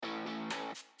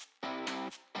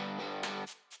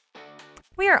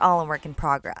we're all a work in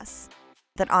progress.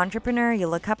 That entrepreneur you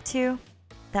look up to,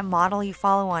 that model you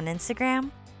follow on Instagram,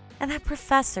 and that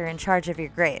professor in charge of your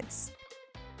grades.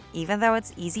 Even though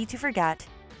it's easy to forget,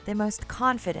 the most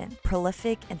confident,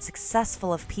 prolific, and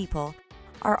successful of people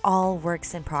are all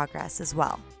works in progress as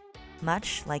well,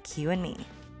 much like you and me.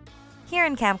 Here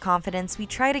in Camp Confidence, we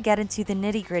try to get into the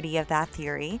nitty-gritty of that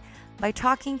theory by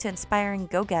talking to inspiring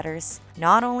go-getters,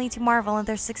 not only to marvel at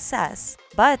their success,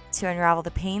 but to unravel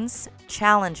the pains,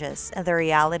 challenges, and the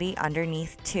reality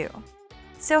underneath too.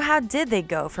 So how did they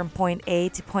go from point A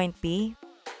to point B?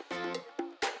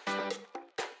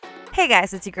 Hey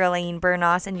guys, it's your girl Ayin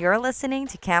Bernos, and you're listening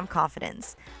to Camp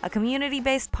Confidence, a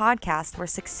community-based podcast where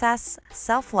success,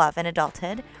 self-love, and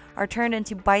adulthood are turned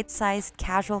into bite-sized,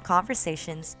 casual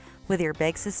conversations with your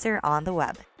big sister on the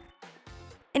web.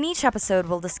 In each episode,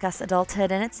 we'll discuss adulthood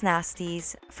and its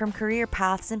nasties, from career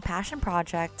paths and passion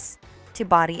projects to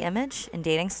body image and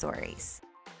dating stories.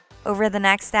 Over the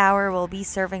next hour, we'll be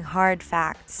serving hard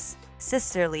facts,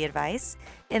 sisterly advice,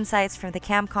 insights from the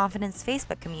Camp Confidence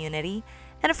Facebook community,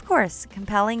 and of course,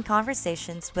 compelling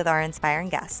conversations with our inspiring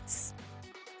guests.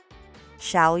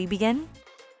 Shall we begin?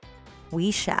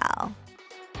 We shall.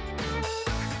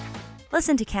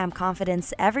 Listen to Camp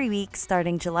Confidence every week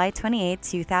starting July 28,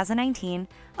 2019,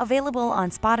 available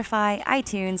on Spotify,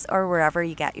 iTunes, or wherever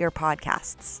you get your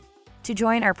podcasts. To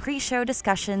join our pre-show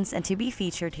discussions and to be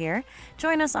featured here,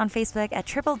 join us on Facebook at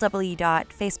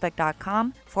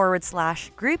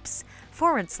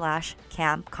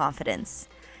www.facebook.com/groups/Camp Confidence.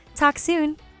 Talk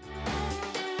soon!